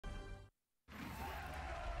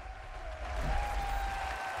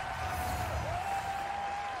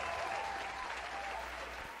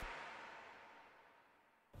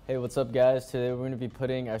Hey, what's up guys? Today we're going to be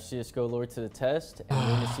putting our CSGO lore to the test, and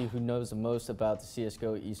we're going to see who knows the most about the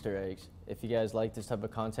CSGO Easter eggs. If you guys like this type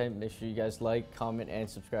of content, make sure you guys like, comment, and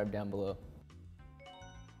subscribe down below.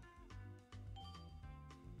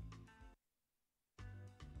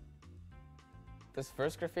 This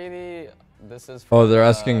first graffiti, this is from, they're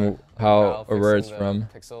asking how or where it's from.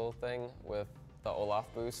 Pixel thing with the Olaf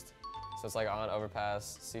boost. So it's like on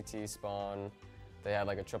overpass, CT spawn. They had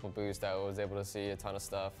like a triple boost that was able to see a ton of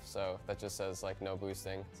stuff. So that just says like no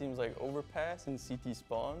boosting. Seems like overpass and CT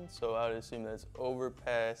spawn. So I would assume that's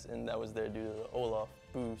overpass, and that was there due to the Olaf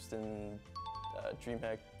boost and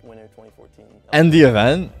DreamHack winter 2014. And the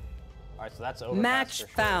event? Alright, so that's overpass. Match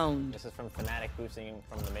found. This is from Fnatic boosting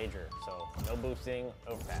from the major, so no boosting,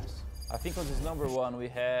 overpass. I think on this number one we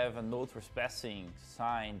have a no trespassing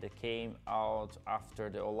sign that came out after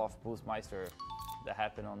the Olaf Boostmeister that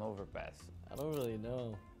happened on overpass. I don't really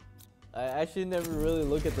know. I actually never really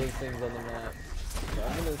look at those things on the map. So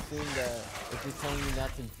I'm going to assume that if he's telling me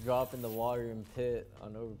not to drop in the water and pit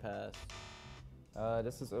on overpass.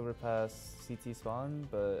 This is overpass CT spawn,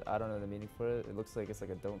 but I don't know the meaning for it. It looks like it's like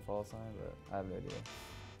a don't fall sign, but I have no idea.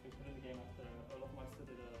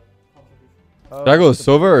 Should I go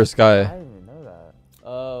Silver or Sky? I didn't even know that.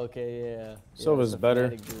 Oh, okay, yeah. Silver's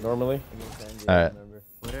better, normally. Alright.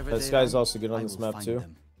 This guy's also good on this map, too.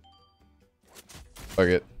 Fuck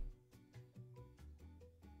it.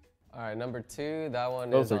 Alright, number 2, that one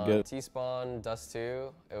Those is are on good. T-spawn, Dust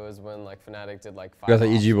 2. It was when like Fnatic did like 5 You got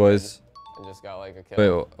the ops EG boys. and just got like a kill.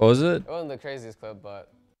 Wait, what was it? It wasn't the craziest clip, but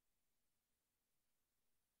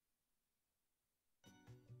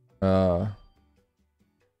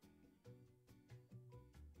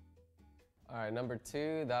Alright, number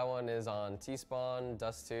 2, that one is on T-spawn,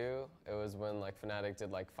 Dust 2. It was when like Fnatic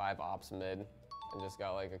did like 5 ops mid and just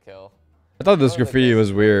got like a kill. I thought this graffiti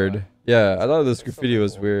was weird. Yeah, I thought this graffiti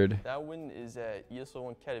was weird. That one is at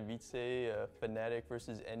ESL1 Katowice, Fnatic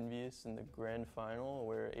versus Envious in the grand final,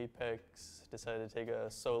 where Apex decided to take a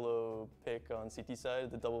solo pick on CT side,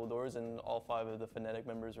 the double doors, and all 5 of the Fnatic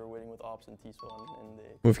members were waiting with ops and T-spawn, and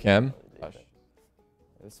they Move cam.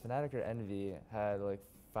 This Fnatic or Envy had like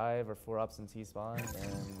 5 or 4 ops in T-spawn,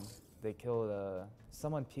 and they killed,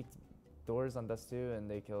 someone peeked doors on Dust 2 and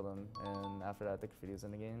they killed him, and after that the graffiti was in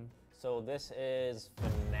the game. So this is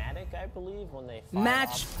Fnatic, I believe, when they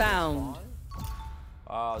Match found.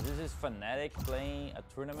 This is Fnatic playing a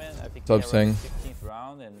tournament. I think What's up, they were in Sing? the 15th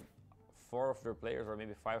round, and 4 of their players, or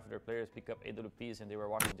maybe 5 of their players, pick up AWPs, and they were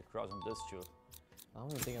watching the cross on Dust 2. I don't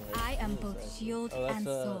even think I am both shield Oh, and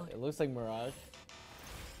that's sword. it looks like Mirage.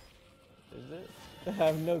 Is it? I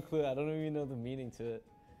have no clue. I don't even know the meaning to it.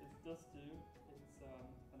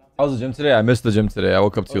 I was at the gym today. I missed the gym today. I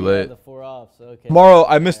woke up too Yeah, late. the 4 ops. Okay. Tomorrow,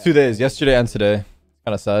 I missed 2 days. Yesterday and today.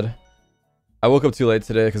 Kind of sad. I woke up too late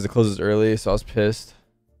today because it closes early, so I was pissed.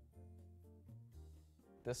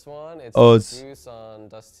 This one, it's Goose on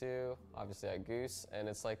Dust 2, obviously at Goose, and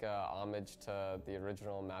it's like a homage to the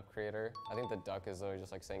original map creator. I think the duck is always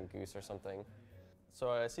just like saying Goose or something.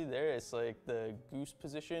 So I see there, it's like the goose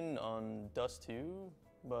position on Dust 2,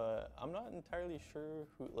 but I'm not entirely sure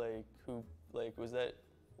who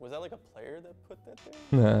was that like a player that put that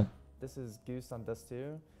there? Nah. This is Goose on Dust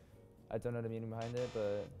 2. I don't know the meaning behind it,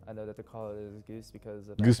 but I know that they call it is Goose because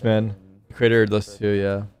of Gooseman. Creator of Dust 2,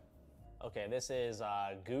 yeah. Okay, this is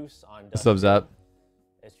Goose on What's Dust up, Zap?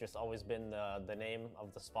 It's just always been the name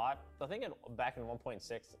of the spot. I think back in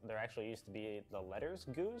 1.6, there actually used to be the letters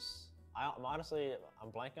Goose. I'm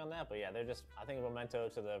blanking on that, but yeah, they're just, I think, a memento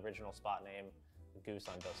to the original spot name, Goose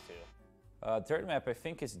on Dust 2. Third map, I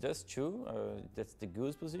think it's Dust 2. That's the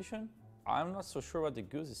Goose position. I'm not so sure what the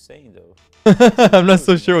Goose is saying, though. I'm not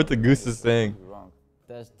so sure what the Goose is saying.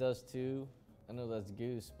 That's Dust 2. I know that's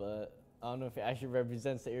Goose, but I don't know if it actually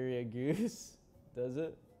represents the area Goose. Does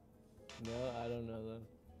it? No, I don't know though.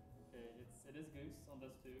 Okay, it is Goose on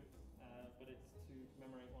Dust 2, but it's to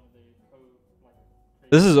commemorate one of the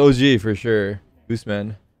This is OG for sure.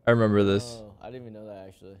 Gooseman. I remember this. Oh, I didn't even know that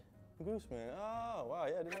actually. Gooseman. Oh, wow,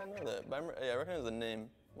 yeah, I did not know that. But I recognize the name.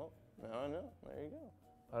 Well, now I know. There you go.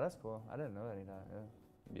 Oh, that's cool. I didn't know any of that,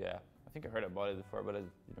 yeah. Yeah, I think I heard about it before, but I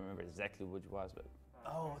didn't remember exactly which it was. But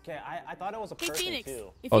Oh, okay. I thought it was a Hey person Phoenix,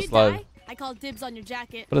 too. if Oh, you slide. die, I call dibs on your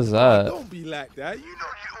jacket. What is that? Don't be like that. You know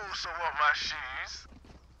you also want my shoes.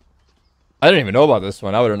 I didn't even know about this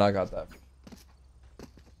one. I would have not got that.